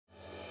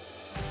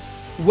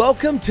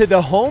Welcome to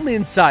the Home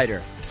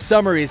Insider.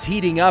 Summer is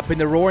heating up in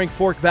the Roaring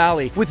Fork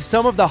Valley with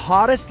some of the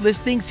hottest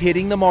listings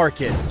hitting the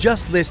market.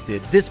 Just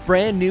listed this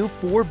brand new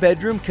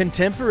 4-bedroom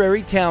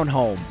contemporary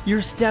townhome.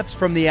 Your steps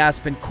from the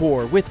Aspen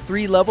core with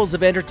 3 levels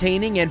of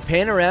entertaining and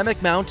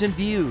panoramic mountain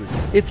views.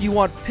 If you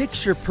want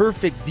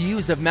picture-perfect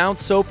views of Mount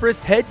Sopris,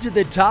 head to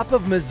the top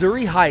of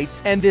Missouri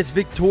Heights and this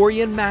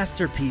Victorian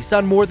masterpiece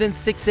on more than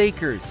 6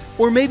 acres.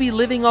 Or maybe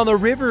living on the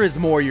river is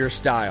more your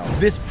style.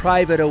 This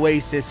private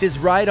oasis is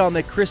right on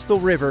the Crystal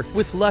River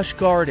with lush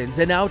gardens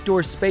and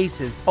outdoor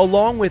spaces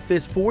along with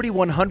this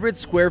 4,100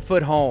 square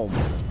foot home.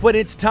 When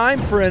it's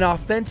time for an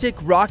authentic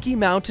Rocky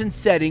Mountain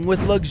setting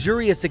with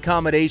luxurious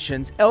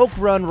accommodations, Elk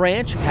Run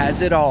Ranch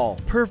has it all.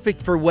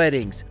 Perfect for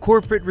weddings,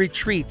 corporate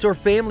retreats, or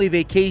family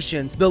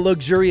vacations, the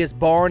luxurious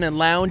barn and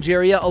lounge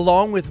area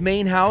along with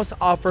main house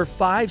offer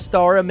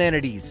 5-star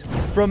amenities.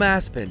 From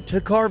Aspen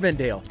to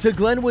Carbondale to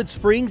Glenwood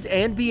Springs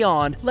and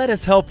beyond, let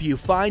us help you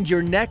find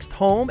your next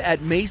home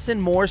at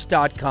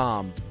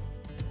masonmorse.com.